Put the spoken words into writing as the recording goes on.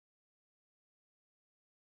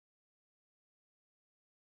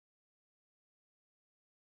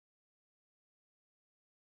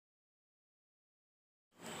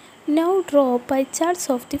Now draw pie charts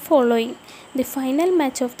of the following. The final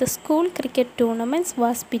match of the school cricket tournaments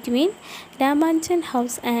was between Ramanjan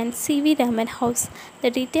House and CV Raman House.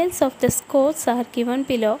 The details of the scores are given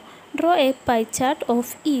below. Draw a pie chart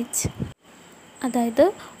of each. അതായത്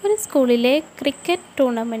ഒരു സ്കൂളിലെ cricket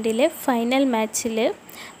ടൂർണമെൻറ്റിലെ final മാച്ചിൽ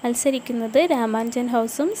മത്സരിക്കുന്നത് രാമാഞ്ചൻ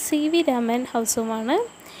ഹൗസും CV Raman ഹൗസുമാണ്.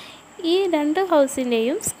 ഈ രണ്ട്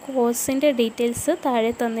ഹൗസിൻ്റെയും സ്കോർസിൻ്റെ details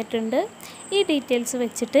താഴെ തന്നിട്ടുണ്ട്. ഈ ഡീറ്റെയിൽസ്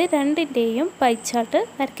വെച്ചിട്ട് രണ്ടിൻ്റെയും പൈ ചാർട്ട്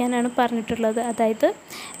വരയ്ക്കാനാണ് പറഞ്ഞിട്ടുള്ളത്. അതായത്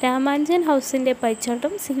രാമാഞ്ചൻ ഹൗസിൻ്റെ പൈ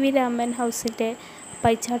ചാർട്ടും CV രാമൻ ഹൗസിൻ്റെ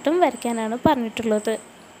പൈ ചാർട്ടും വരയ്ക്കാനാണ് പറഞ്ഞിട്ടുള്ളത്.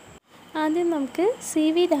 ആദ്യം നമുക്ക്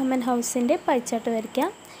CV രാമൻ ഹൗസിൻ്റെ പൈ ചാർട്ട് വരയ്ക്കാം.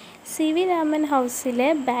 CV രാമൻ ഹൗസിലെ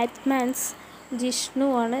ബാറ്റ്മാൻസ് ജിഷ്ണു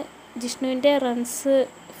ആണ്. ജിഷ്ണുവിൻ്റെ runs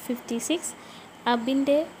 56,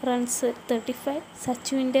 അബിൻ്റെ runs 35,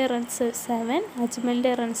 സച്ചുവിൻ്റെ runs 7,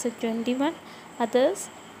 അജ്മലിൻ്റെ runs 21, others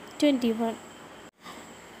 21.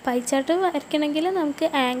 Pie chart വരയ്ക്കണമെങ്കിൽ നമുക്ക്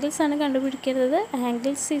ആംഗിൾസ് ആണ് കണ്ടുപിടിക്കുന്നത്.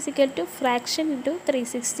 Angles is equal to fraction into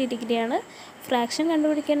 360 ഡിഗ്രിയാണ്. ഫ്രാക്ഷൻ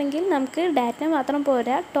കണ്ടുപിടിക്കണമെങ്കിൽ നമുക്ക് ഡാറ്റ മാത്രം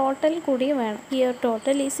പോരാ, ടോട്ടൽ കൂടി വേണം. Here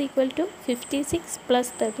total is equal to 56 +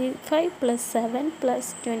 35 + 7 +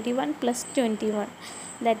 21 + 21,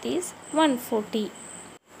 that is 140.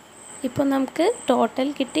 ഇപ്പോൾ നമുക്ക് ടോട്ടൽ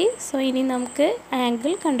കിട്ടി. സോ ഇനി നമുക്ക്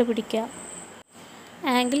ആംഗിൾ കണ്ടുപിടിക്കാം.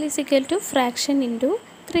 Angle is equal to fraction into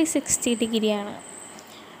 360 ഡിഗ്രിയാണ്.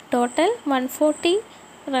 ടോട്ടൽ 140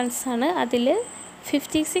 റൺസാണ്. അതിൽ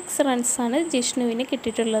 56 റൺസാണ് ജിഷ്ണുവിന്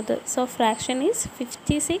കിട്ടിയിട്ടുള്ളത്. So fraction is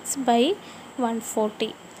 56/140.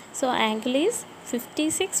 So angle is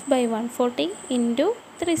 56/140 into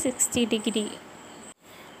 360 degree.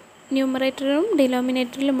 ന്യൂമറേറ്ററിലും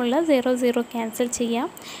ഡിനോമിനേറ്ററിലുമുള്ള 0 0 cancel ചെയ്യാം.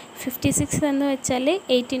 56 എന്ന് വെച്ചാൽ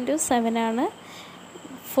 8 × 7 ആണ്.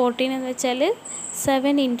 14 എന്ന് വെച്ചാൽ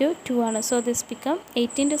 7 × 2 ആണ്. So this become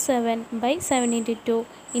 8 × 7/7 × 2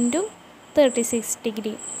 into 36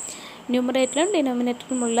 degree. ന്യൂമറേറ്ററിലും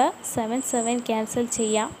ഡിനോമിനേറ്ററിലുമുള്ള 7 7 cancel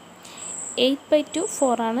ചെയ്യാം. 8/2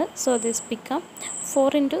 4 ആണ്. So this become 4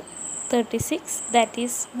 × 36, that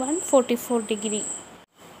is 144 degree.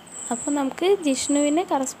 അപ്പോൾ നമുക്ക് ജിഷ്ണുവിന്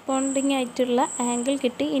കറസ്പോണ്ടിങ് ആയിട്ടുള്ള ആംഗിൾ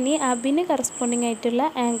കിട്ടി. ഇനി അബിന് കറസ്പോണ്ടിങ് ആയിട്ടുള്ള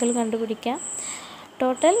ആംഗിൾ കണ്ടുപിടിക്കാം.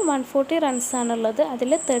 ടോട്ടൽ 140 റൺസാണുള്ളത്.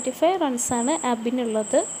 അതിൽ 35 റൺസാണ്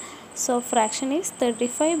അബിനുള്ളത്. So fraction is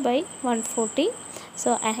 35/140. So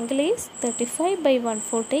angle is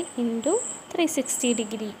 35/140 into 360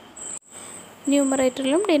 degree.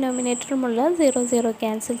 ന്യൂമറേറ്ററിലും ഡിനോമിനേറ്ററിലുമുള്ള 0 0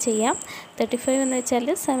 cancel ചെയ്യാം. 35 എന്ന് വെച്ചാൽ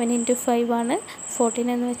 7 × 5 ആണ്. 14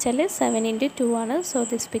 എന്ന് വെച്ചാൽ 7 × 2 ആണ്. So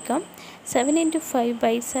this become 7 ×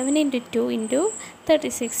 5/7 × 2 into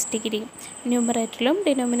 36 degree. ന്യൂമറേറ്ററിലും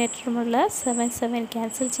ഡിനോമിനേറ്ററിലുമുള്ള 7 7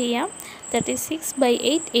 cancel ചെയ്യാം.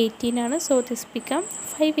 36/8 18 ആണ്. So this become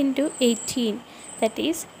 5 × 18, that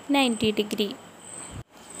is 90 degree.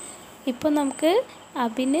 ഇപ്പോൾ നമുക്ക്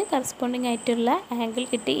അബിന് കറസ്പോണ്ടിങ് ആയിട്ടുള്ള ആംഗിൾ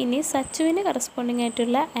കിട്ടി. ഇനി സച്ചുവിന് കറസ്പോണ്ടിങ്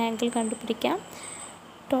ആയിട്ടുള്ള ആംഗിൾ കണ്ടുപിടിക്കാം.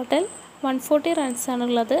 ടോട്ടൽ 140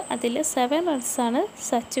 റൺസാണുള്ളത്. അതിൽ 7 റൺസാണ്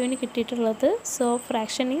സച്ചുവിന് കിട്ടിയിട്ടുള്ളത്. So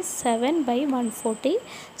fraction is 7/140.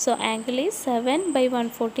 So angle is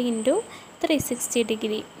 7/140 into 360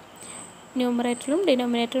 degree. ന്യൂമറേറ്ററിലും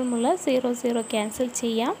ഡിനോമിനേറ്ററിലുമുള്ള 0 0 cancel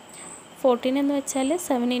ചെയ്യാം. 14 എന്ന് വെച്ചാൽ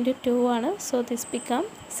 7 × 2 ആണ്. So this become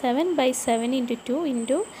 7/7 × 2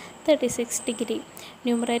 into 36 degree.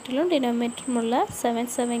 ന്യൂമറേറ്ററിലും ഡിനോമിനേറ്ററിലുമുള്ള 7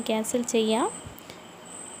 7 cancel ചെയ്യാം.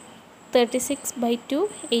 36/2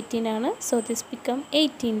 18 ആണ്. So this become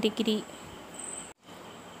 18 degree.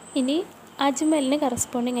 ഇനി അജ്മലിന്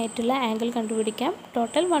കറസ്പോണ്ടിങ് ആയിട്ടുള്ള ആംഗിൾ കണ്ടുപിടിക്കാം.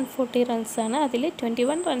 ടോട്ടൽ 140 റൺസാണ്. അതിൽ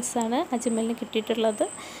 21 റൺസാണ് അജ്മലിന് കിട്ടിയിട്ടുള്ളത്.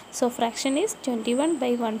 So fraction is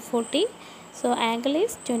 21/140. So angle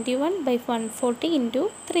is 21/140 into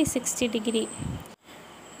 360 degree.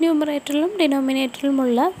 ന്യൂമറേറ്ററിലും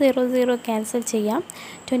ഡിനോമിനേറ്ററിലുമുള്ള 0 0 cancel ചെയ്യാം.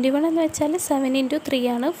 21 എന്ന് വെച്ചാൽ 7 × 3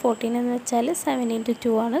 ആണ്. 14 എന്ന് വെച്ചാൽ 7 ×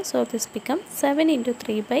 2 ആണ്. So this become 7 ×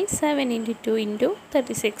 3/7 × 2 into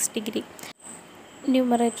 36 degree.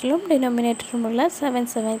 ന്യൂമറേറ്ററിലും ഡിനോമിനേറ്ററിലുമുള്ള 7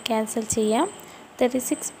 7 cancel ചെയ്യാം.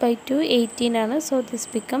 36/2 18 ആണ്. So this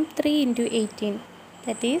become 3 × 18,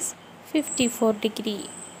 that is 54 degree.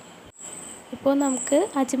 ഇപ്പോൾ നമുക്ക്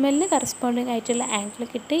അജ്മലിന് കറസ്പോണ്ടിങ് ആയിട്ടുള്ള ആംഗിൾ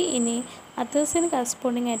കിട്ടി. ഇനി അതേഴ്സിന്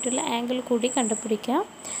കറസ്പോണ്ടിങ് ആയിട്ടുള്ള ആംഗിൾ കൂടി കണ്ടുപിടിക്കാം.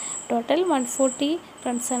 ടോട്ടൽ 140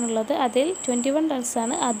 റൺസാണുള്ളത്. അതിൽ 21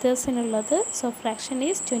 റൺസാണ് അതേഴ്സിനുള്ളത്. So fraction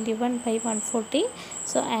is 21/140.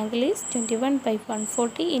 So angle is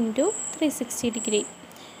 21/140 into 360 degree.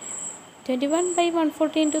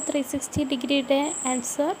 21/140 into 360 ഡിഗ്രിയുടെ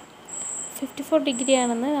ആൻസർ 54 ഡിഗ്രി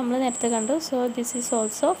ആണെന്ന് നമ്മൾ നേരത്തെ കണ്ടു. So this is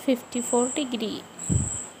also 54 degree.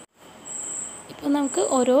 അപ്പോൾ നമുക്ക്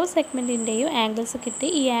ഓരോ സെഗ്മെൻറ്റിൻ്റെയും ആംഗിൾസ് കിട്ടി.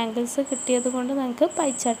 ഈ ആംഗിൾസ് കിട്ടിയത് കൊണ്ട് നമുക്ക് പൈ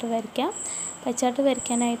ചാർട്ട് വരയ്ക്കാം. പൈ ചാർട്ട്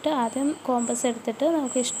വരയ്ക്കാനായിട്ട് ആദ്യം കോമ്പസ് എടുത്തിട്ട്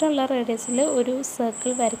നമുക്ക് ഇഷ്ടമുള്ള റേഡിയസിൽ ഒരു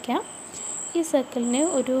സർക്കിൾ വരയ്ക്കാം. ഈ സർക്കിളിന്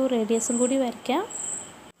ഒരു റേഡിയസും കൂടി വരയ്ക്കാം.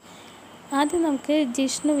 ആദ്യം നമുക്ക്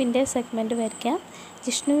ജിഷ്ണുവിൻ്റെ സെഗ്മെൻറ്റ് വരയ്ക്കാം.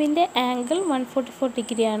 ജിഷ്ണുവിൻ്റെ ആംഗിൾ 144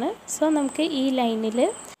 ഡിഗ്രിയാണ്. സോ നമുക്ക് ഈ ലൈനിൽ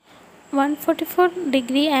 144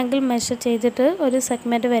 ഡിഗ്രി ആംഗിൾ മെഷർ ചെയ്തിട്ട് ഒരു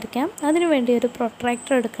സെഗ്മെൻറ്റ് വരയ്ക്കാം. അതിനുവേണ്ടി ഒരു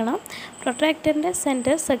പ്രൊട്രാക്ടർ എടുക്കണം. പ്രൊട്രാക്ടറിൻ്റെ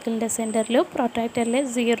സെൻറ്റർ സർക്കിളിൻ്റെ സെൻറ്ററിലും പ്രൊട്രാക്ടറിലെ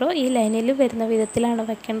 0 ഈ ലൈനിൽ വരുന്ന വിധത്തിലാണ്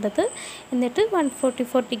വെക്കേണ്ടത്. എന്നിട്ട്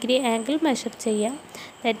 144 ഡിഗ്രി ആംഗിൾ മെഷർ ചെയ്യാം.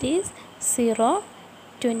 ദാറ്റ് ഈസ് 0,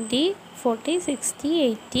 20, 40, 60,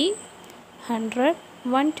 80, 100,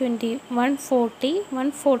 120, 140,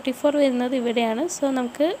 144 വരുന്നത് ഇവിടെയാണ്. സോ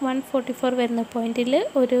നമുക്ക് 144 വരുന്ന പോയിൻറ്റിൽ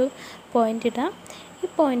ഒരു പോയിൻ്റ് ഇടാം. ഈ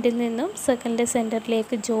പോയിൻറ്റിൽ നിന്നും സർക്കിളിൻ്റെ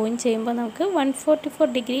സെൻറ്ററിലേക്ക് ജോയിൻ ചെയ്യുമ്പോൾ നമുക്ക് 144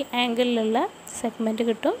 ഡിഗ്രി ആംഗിളിലുള്ള സെഗ്മെൻറ്റ്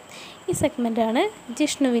കിട്ടും. ഈ സെഗ്മെൻറ്റാണ്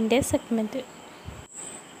ജിഷ്ണുവിൻ്റെ സെഗ്മെൻറ്റ്.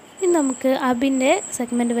 ഇനി നമുക്ക് അബിൻ്റെ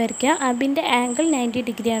സെഗ്മെൻറ്റ് വരയ്ക്കാം. അബിൻ്റെ ആംഗിൾ 90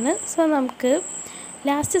 ഡിഗ്രിയാണ്. സോ നമുക്ക്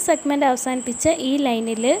ലാസ്റ്റ് സെഗ്മെൻറ്റ് അവസാനിപ്പിച്ച ഈ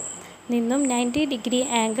ലൈനിൽ നിന്നും 90 ഡിഗ്രി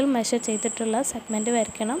ആംഗിൾ മെഷർ ചെയ്തിട്ടുള്ള സെഗ്മെൻറ്റ്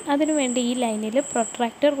വരയ്ക്കണം. അതിനുവേണ്ടി ഈ ലൈനിൽ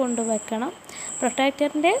പ്രൊട്രാക്ടർ കൊണ്ടുവയ്ക്കണം.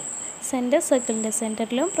 പ്രൊട്രാക്ടറിൻ്റെ സെൻറ്റർ സർക്കിളിൻ്റെ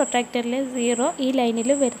സെൻറ്ററിലും പ്രൊട്രാക്ടറിലെ 0 ഈ ലൈനിൽ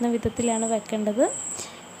വരുന്ന വിധത്തിലാണ് വെക്കേണ്ടത്.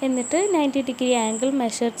 എന്നിട്ട് 90 ഡിഗ്രി ആംഗിൾ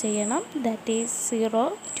മെഷർ ചെയ്യണം. ദാറ്റ് ഈസ് 0,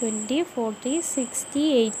 20, 40, 60,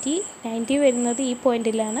 80, 90 വരുന്നത് ഈ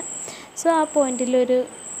പോയിൻറ്റിലാണ്. സോ ആ പോയിൻറ്റിലൊരു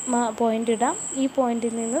പോയിൻ്റ് ഇടാം. ഈ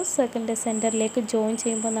പോയിൻറ്റിൽ നിന്ന് സർക്കിളിൻ്റെ സെൻറ്ററിലേക്ക് ജോയിൻ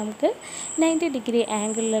ചെയ്യുമ്പോൾ നമുക്ക് 90 ഡിഗ്രി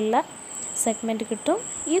ആംഗിളിലുള്ള സെഗ്മെൻറ്റ് കിട്ടും.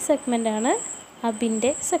 ഈ സെഗ്മെൻറ്റാണ്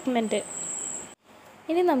അബിൻ്റെ സെഗ്മെൻറ്റ്.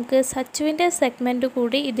 ഇനി നമുക്ക് സച്ചുവിൻ്റെ സെഗ്മെൻറ്റ്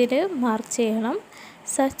കൂടി ഇതിൽ മാർക്ക് ചെയ്യണം.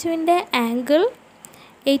 സച്ചുവിൻ്റെ ആംഗിൾ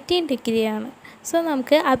 18 ഡിഗ്രിയാണ്. സോ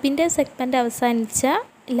നമുക്ക് അബിൻ്റെ സെഗ്മെൻറ്റ് അവസാനിച്ച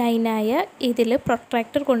ലൈനായ ഇതിൽ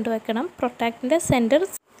പ്രൊട്രാക്ടർ കൊണ്ടുവയ്ക്കണം. പ്രൊട്രാക്ടറിൻ്റെ സെൻറ്റർ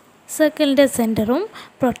സർക്കിളിൻ്റെ സെൻറ്ററും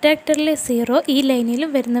പ്രൊട്രാക്ടറിലെ 0 ഈ ലൈനിൽ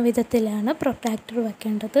വരുന്ന വിധത്തിലാണ് പ്രൊട്രാക്ടർ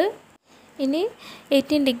വയ്ക്കേണ്ടത്. ഇനി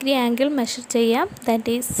 18 ഡിഗ്രി ആംഗിൾ മെഷർ ചെയ്യാം.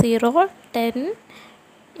 ദാറ്റ് ഈസ് 0, 10,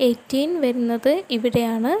 18 വരുന്നത്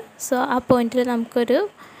ഇവിടെയാണ്. സോ ആ പോയിൻറ്റിൽ നമുക്കൊരു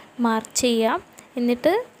മാർക്ക് ചെയ്യാം.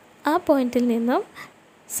 എന്നിട്ട് ആ പോയിൻറ്റിൽ നിന്നും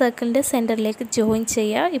സർക്കിളിൻ്റെ സെൻറ്ററിലേക്ക് ജോയിൻ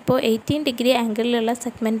ചെയ്യുക. ഇപ്പോൾ 18 ഡിഗ്രി ആംഗിളിലുള്ള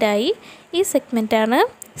സെഗ്മെൻറ്റായി. ഈ സെഗ്മെൻറ്റാണ്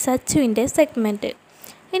സച്ചുവിൻ്റെ സെഗ്മെൻറ്റ്.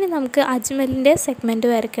 ഇനി നമുക്ക് അജ്മലിൻ്റെ സെഗ്മെൻറ്റ്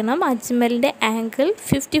വരയ്ക്കണം. അജ്മലിൻ്റെ ആംഗിൾ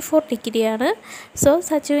 54 ഡിഗ്രിയാണ്. സോ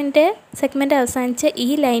സച്ചുവിൻ്റെ സെഗ്മെൻറ്റ് അവസാനിച്ച ഈ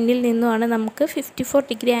ലൈനിൽ നിന്നുമാണ് നമുക്ക് 54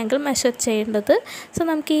 ഡിഗ്രി ആംഗിൾ മെഷർ ചെയ്യേണ്ടത്. സോ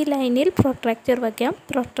നമുക്ക് ഈ ലൈനിൽ പ്രൊട്രാക്ടർ വയ്ക്കാം.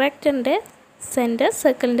 പ്രൊട്രാക്ടറിൻ്റെ സെൻറ്റർ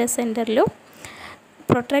സർക്കിളിൻ്റെ സെൻറ്ററിലും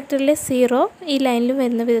പ്രൊട്രാക്ടറിലെ 0 ഈ ലൈനിൽ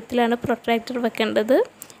വരുന്ന വിധത്തിലാണ് പ്രൊട്രാക്ടർ വെക്കേണ്ടത്.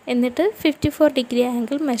 എന്നിട്ട് 54 ഡിഗ്രി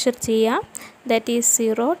ആംഗിൾ മെഷർ ചെയ്യാം. ദാറ്റ് ഈസ്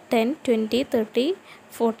 0, 10, 20, 30,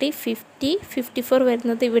 40, 50, 54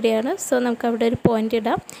 വരുന്നത് ഇവിടെയാണ്. സോ നമുക്ക് അവിടെ ഒരു പോയിൻ്റ്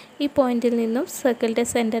ഇടാം. ഈ പോയിൻറ്റിൽ നിന്നും സർക്കിളിൻ്റെ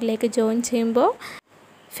സെൻറ്ററിലേക്ക് ജോയിൻ ചെയ്യുമ്പോൾ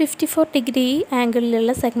 54 ഡിഗ്രി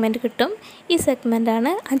ആംഗിളിലുള്ള സെഗ്മെൻറ്റ് കിട്ടും. ഈ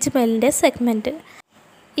സെഗ്മെൻറ്റാണ് അജ്മലിൻ്റെ സെഗ്മെൻറ്റ്.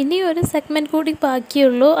 ഇനി ഒരു സെഗ്മെൻറ്റ് കൂടി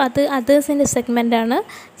ബാക്കിയുള്ളൂ. അത് അതേഴ്സിൻ്റെ സെഗ്മെൻറ്റാണ്.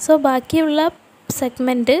 സോ ബാക്കിയുള്ള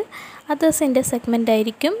സെഗ്മെൻറ്റ് അതേഴ്സിൻ്റെ സെഗ്മെൻ്റ്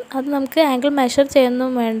ആയിരിക്കും. അത് നമുക്ക് ആംഗിൾ മെഷർ ചെയ്യൊന്നും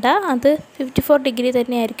വേണ്ട. അത് 54 ഡിഗ്രി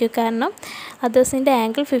തന്നെയായിരിക്കും. കാരണം അതേഴ്സിൻ്റെ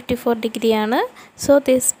ആംഗിൾ 54 ഡിഗ്രിയാണ്. So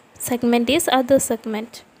this segment is other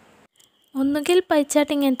segment. ഒന്നുകിൽ പൈ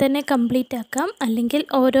ചാർട്ട് ഇങ്ങനെ തന്നെ കംപ്ലീറ്റ് ആക്കാം, അല്ലെങ്കിൽ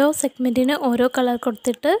ഓരോ സെഗ്മെൻറ്റിന് ഓരോ കളർ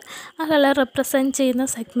കൊടുത്തിട്ട് ആ കളർ റെപ്രസെൻറ്റ് ചെയ്യുന്ന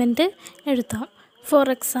സെഗ്മെൻറ്റ് എഴുതാം. ഫോർ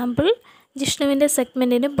എക്സാമ്പിൾ, ജിഷ്ണുവിൻ്റെ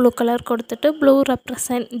സെഗ്മെൻറ്റിന് ബ്ലൂ കളർ കൊടുത്തിട്ട് ബ്ലൂ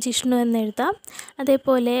റെപ്രസെൻറ്റ് ജിഷ്ണു എന്ന് എഴുതാം.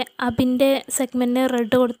 അതേപോലെ അബിൻ്റെ സെഗ്മെൻറ്റിന്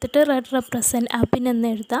റെഡ് കൊടുത്തിട്ട് റെഡ് റെപ്രസെൻറ്റ് അബിൻ എന്ന്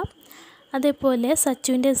എഴുതാം. അതേപോലെ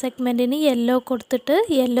സച്ചുവിൻ്റെ സെഗ്മെൻറ്റിന് യെല്ലോ കൊടുത്തിട്ട്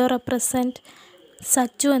യെല്ലോ റെപ്രസെൻറ്റ്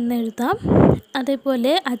സച്ചു എന്ന് എഴുതാം.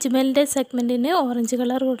 അതേപോലെ അജ്മലിൻ്റെ സെഗ്മെൻറ്റിന് ഓറഞ്ച്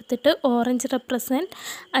കളർ കൊടുത്തിട്ട് ഓറഞ്ച് റെപ്രസെൻറ്റ്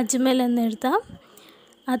അജ്മൽ എന്ന് എഴുതാം.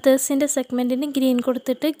 അതേഴ്സിൻ്റെ സെഗ്മെൻറ്റിന് ഗ്രീൻ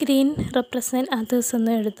കൊടുത്തിട്ട് ഗ്രീൻ റെപ്രസെൻറ്റ് അതേഴ്സ്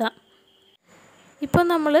എന്ന് എഴുതാം. ഇപ്പോൾ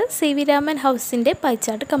നമ്മൾ സി വി രാമൻ ഹൗസിൻ്റെ പൈ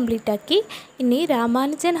ചാർട്ട് കംപ്ലീറ്റ് ആക്കി. ഇനി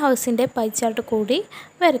രാമാനുജൻ ഹൗസിൻ്റെ പൈ ചാർട്ട് കൂടി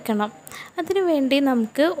വരയ്ക്കണം. അതിനുവേണ്ടി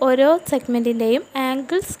നമുക്ക് ഓരോ സെഗ്മെൻറ്റിൻ്റെയും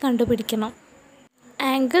ആംഗിൾസ് കണ്ടുപിടിക്കണം.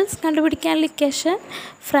 ആംഗിൾസ് കണ്ടുപിടിക്കാനുള്ള ഇക്വേഷൻ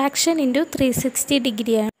ഫ്രാക്ഷൻ ഇൻറ്റു 360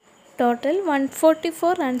 ഡിഗ്രിയാണ്. ടോട്ടൽ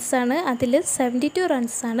 144 റൺസാണ്. അതിൽ 72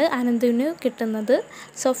 റൺസാണ് അനന്തുവിന് കിട്ടുന്നത്.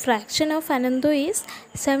 So fraction of Ananthu is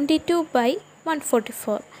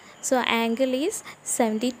 72/144. So angle is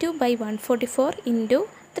 72/144 into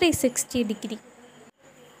 360 degree.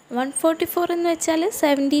 144 എന്ന് വെച്ചാൽ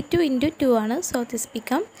 72 into 2 ആണ്. So this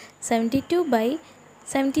become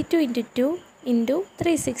 72/72 into 2 into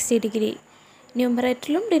 360 degree.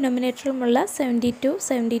 ന്യൂമറേറ്ററിലും ഡിനോമിനേറ്ററിലുമുള്ള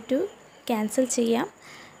 72 cancel ചെയ്യാം.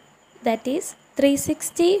 That is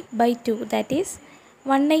 360/2, that is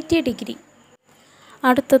 180 degree.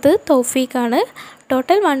 അടുത്തത് തൗഫീഖാണ്.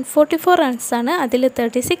 ടോട്ടൽ 144 റൺസാണ്. അതിൽ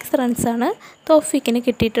 36 റൺസാണ് തൗഫീഖിന്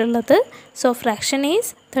കിട്ടിയിട്ടുള്ളത്. So fraction is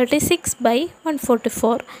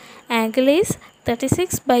 36/144. Angle is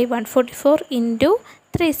 36/144 into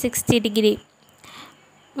 360 degree.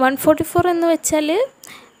 144 എന്ന് വെച്ചാൽ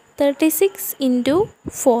 36 ഇൻറ്റു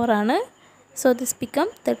 4 ആണ്. So this become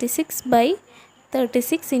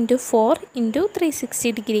 36/36 into 4 into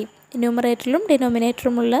 360 degree. ന്യൂമറേറ്ററിലും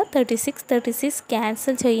ഡിനോമിനേറ്ററുമുള്ള 36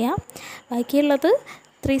 cancel ചെയ്യാം. ബാക്കിയുള്ളത്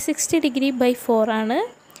 360 ഡിഗ്രി ബൈ 4 ആണ്.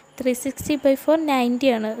 360/4 90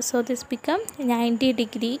 ആണ്. So this become 90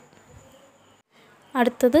 degree.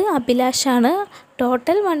 അടുത്തത് അഭിലാഷാണ്.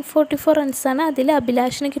 ടോട്ടൽ 144 റൺസാണ്. അതിൽ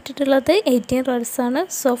അഭിലാഷിന് കിട്ടിയിട്ടുള്ളത് 18 റൺസാണ്.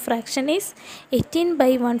 So fraction is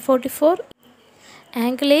 18/144.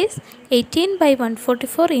 Angle is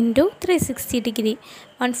 18/144 into 360 degree.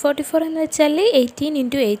 144 എന്ന് വെച്ചാൽ 18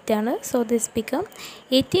 ഇൻറ്റു 8 ആണ്. So this become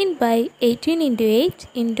 18/18 into 8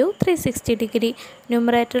 into 360 degree.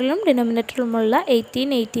 ന്യൂമറേറ്ററിലും ഡിനോമിനേറ്ററിലുമുള്ള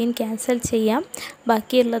 18 cancel ചെയ്യാം.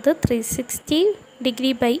 ബാക്കിയുള്ളത് 360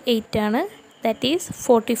 ഡിഗ്രി ബൈ 8 ആണ്. That is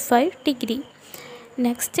 45 degree.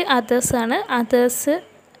 Next others ആണ്.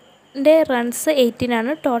 അതേഴ്സിൻ്റെ റൺസ് 18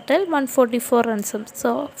 ആണ്. ടോട്ടൽ 144 റൺസും. So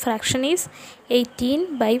fraction is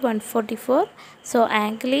 18/144. So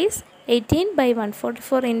angle is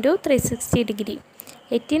 18/144 into 360 degree.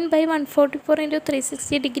 18/144 into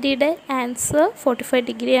 360 ഡിഗ്രിയുടെ ആൻസർ 45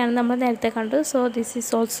 ഡിഗ്രിയാണ് നമ്മൾ നേരത്തെ കണ്ടു. So this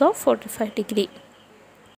is also 45 degree.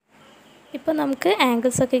 ഇപ്പോൾ നമുക്ക്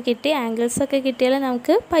ആംഗിൾസൊക്കെ കിട്ടി. ആംഗിൾസൊക്കെ കിട്ടിയാൽ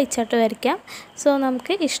നമുക്ക് പൈ ചാർട്ട് വരയ്ക്കാം. സോ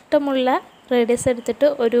നമുക്ക് ഇഷ്ടമുള്ള റേഡിയസ് എടുത്തിട്ട്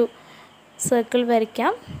ഒരു സർക്കിൾ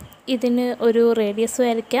വരയ്ക്കാം. ഇതിന് ഒരു റേഡിയസ്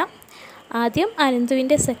വരയ്ക്കാം. ആദ്യം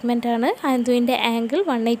അനന്തുവിൻ്റെ സെഗ്മെൻറ്റാണ്. അനന്തുവിൻ്റെ ആംഗിൾ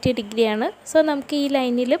 180 ഡിഗ്രിയാണ്. സോ നമുക്ക് ഈ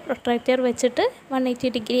ലൈനിൽ പ്രൊട്രാക്ടർ വെച്ചിട്ട് 180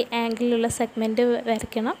 ഡിഗ്രി ആംഗിളിലുള്ള സെഗ്മെൻറ്റ്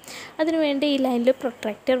വരയ്ക്കണം. അതിനുവേണ്ടി ഈ ലൈനിൽ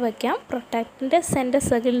പ്രൊട്രാക്ടർ വയ്ക്കാം. പ്രൊട്രാക്ടറിൻ്റെ സെൻറ്റർ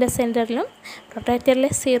സർക്കിളിൻ്റെ സെൻറ്ററിലും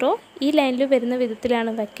പ്രൊട്രാക്ടറിലെ 0 ഈ ലൈനിൽ വരുന്ന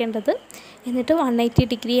വിധത്തിലാണ് വയ്ക്കേണ്ടത്. എന്നിട്ട് 180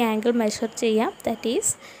 ഡിഗ്രി ആംഗിൾ മെഷർ ചെയ്യാം. That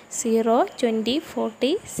is 0, 20,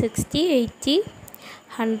 40, 60, 80,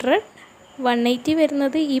 100. 180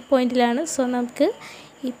 വരുന്നത് ഈ പോയിൻറ്റിലാണ്. സോ നമുക്ക്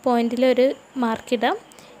ഈ പോയിൻറ്റിൽ ഒരു മാർക്കിടാം.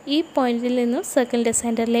 ഈ പോയിൻറ്റിൽ നിന്നും സർക്കിളിൻ്റെ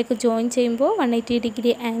സെൻറ്ററിലേക്ക് ജോയിൻ ചെയ്യുമ്പോൾ 180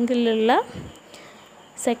 ഡിഗ്രി ആംഗിളിലുള്ള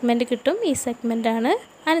സെഗ്മെൻറ്റ് കിട്ടും. ഈ സെഗ്മെൻറ്റാണ്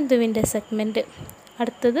അനന്തുവിൻ്റെ സെഗ്മെൻറ്റ്.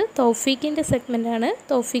 അടുത്തത് തൗഫീഖിൻ്റെ സെഗ്മെൻറ്റാണ്.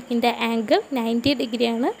 തൗഫീഖിൻ്റെ ആംഗിൾ 90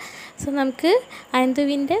 ഡിഗ്രിയാണ്. സോ നമുക്ക്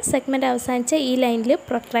അനന്തുവിൻ്റെ സെഗ്മെൻറ്റ് അവസാനിച്ച ഈ ലൈനിൽ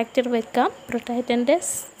പ്രൊട്രാക്ടർ വെക്കാം. പ്രൊട്രാക്ടറിൻ്റെ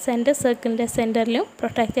സെൻറ്റർ സർക്കിളിൻ്റെ സെൻറ്ററിലും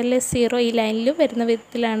പ്രൊട്രാക്ടറിലെ 0 ഈ ലൈനിലും വരുന്ന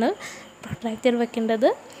വിധത്തിലാണ് പ്രൊട്രാക്ടർ വെക്കേണ്ടത്.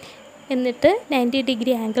 എന്നിട്ട് 90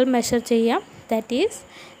 ഡിഗ്രി ആംഗിൾ മെഷർ ചെയ്യാം. ദാറ്റ് ഈസ്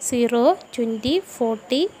 0, 20,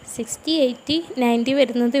 40, 60, 80, 90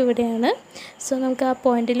 വരുന്നത് ഇവിടെയാണ്. സോ നമുക്ക് ആ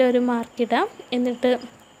പോയിൻറ്റിൽ ഒരു മാർക്കിടാം. എന്നിട്ട്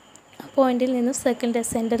ആ പോയിൻറ്റിൽ നിന്ന് സർക്കിളിൻ്റെ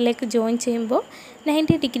സെൻറ്ററിലേക്ക് ജോയിൻ ചെയ്യുമ്പോൾ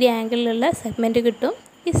 90 ഡിഗ്രി ആംഗിളിലുള്ള സെഗ്മെൻറ്റ് കിട്ടും.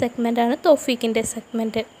 ഈ സെഗ്മെൻറ്റാണ് തൗഫീഖിൻ്റെ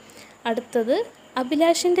സെഗ്മെൻറ്റ്. അടുത്തത്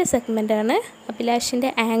അഭിലാഷിൻ്റെ സെഗ്മെൻറ്റാണ്.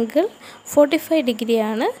 അഭിലാഷിൻ്റെ ആംഗിൾ 45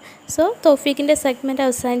 ഡിഗ്രിയാണ്. സോ തൗഫീഖിൻ്റെ സെഗ്മെൻറ്റ്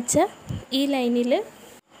അവസാനിച്ച ഈ ലൈനിൽ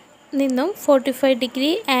നിന്നും 45 ഡിഗ്രി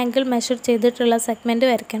ആംഗിൾ മെഷർ ചെയ്തിട്ടുള്ള സെഗ്മെൻറ്റ്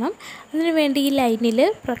വരയ്ക്കണം. അതിനുവേണ്ടി ഈ ലൈനിൽ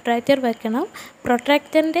പ്രൊട്രാക്ടർ വെക്കണം.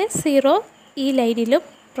 പ്രൊട്രാക്ടറിൻ്റെ 0 ഈ ലൈനിലും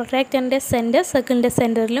പ്രൊട്രാക്ടറിൻ്റെ സെൻറ്റർ സർക്കിളിൻ്റെ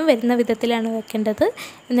സെൻറ്ററിലും വരുന്ന വിധത്തിലാണ് വെക്കേണ്ടത്.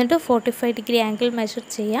 എന്നിട്ട് 45 ഡിഗ്രി ആംഗിൾ മെഷർ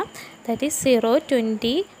ചെയ്യാം. ദാറ്റ് ഈസ് 0,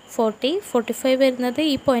 20, 40, 45 വരുന്നത്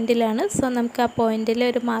ഈ പോയിൻറ്റിലാണ്. സോ നമുക്ക് ആ പോയിൻറ്റിൽ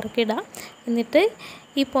ഒരു മാർക്കിടാം. എന്നിട്ട്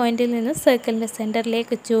ഈ പോയിൻറ്റിൽ നിന്ന് സർക്കിളിൻ്റെ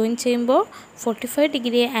സെൻറ്ററിലേക്ക് ജോയിൻ ചെയ്യുമ്പോൾ 45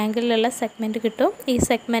 ഡിഗ്രി ആംഗിളിലുള്ള സെഗ്മെൻറ്റ് കിട്ടും. ഈ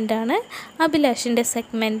സെഗ്മെൻറ്റാണ് അഭിലാഷിൻ്റെ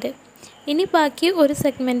സെഗ്മെൻറ്റ്. ഇനി ബാക്കി ഒരു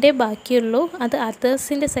സെഗ്മെൻറ്റേ ബാക്കിയുള്ളൂ. അത്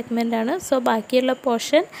അതേഴ്സിൻ്റെ സെഗ്മെൻറ്റാണ്. സോ ബാക്കിയുള്ള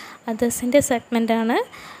പോർഷൻ അതേഴ്സിൻ്റെ സെഗ്മെൻറ്റാണ്.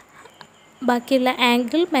 ബാക്കിയുള്ള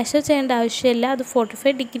ആംഗിൾ മെഷർ ചെയ്യേണ്ട ആവശ്യമില്ല. അത്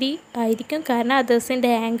 45 ഡിഗ്രി ആയിരിക്കും. കാരണം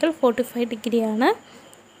അതേഴ്സിൻ്റെ ആംഗിൾ 45 ഡിഗ്രിയാണ്.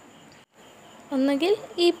 ഒന്നുകിൽ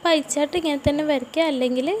ഈ പൈ ചാർട്ട് ഇങ്ങനെ തന്നെ വരയ്ക്കുക,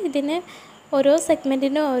 അല്ലെങ്കിൽ ഇതിന് ഓരോ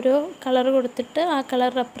സെഗ്മെൻറ്റിനും ഓരോ കളർ കൊടുത്തിട്ട് ആ കളർ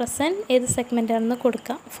റെപ്രസെൻറ്റ് ഏത് സെഗ്മെൻറ്റാണെന്ന്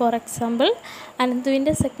കൊടുക്കാം. For example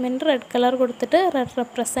അനന്തുവിൻ്റെ segment red colour കൊടുത്തിട്ട് റെഡ്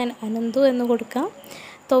റെപ്രസെൻറ്റ് അനന്തു എന്ന് കൊടുക്കാം.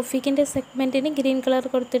 തൗഫീഖിൻ്റെ സെഗ്മെൻറ്റിന് ഗ്രീൻ കളർ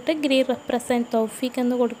കൊടുത്തിട്ട് ഗ്രീൻ റെപ്രസെൻറ്റ് തൗഫീഖ്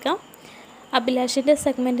എന്ന് കൊടുക്കാം. അഭിലാഷിൻ്റെ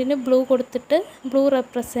സെഗ്മെൻറ്റിന് ബ്ലൂ കൊടുത്തിട്ട് ബ്ലൂ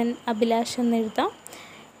റെപ്രസെൻറ്റ് അഭിലാഷ് എന്ന് എഴുതാം.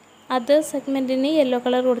 അതേഴ്സ് സെഗ്മെൻറ്റിന് യെല്ലോ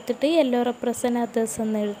കളർ കൊടുത്തിട്ട് യെല്ലോ റെപ്രസെൻറ്റ് അതേഴ്സ്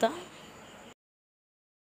എന്ന് എഴുതാം.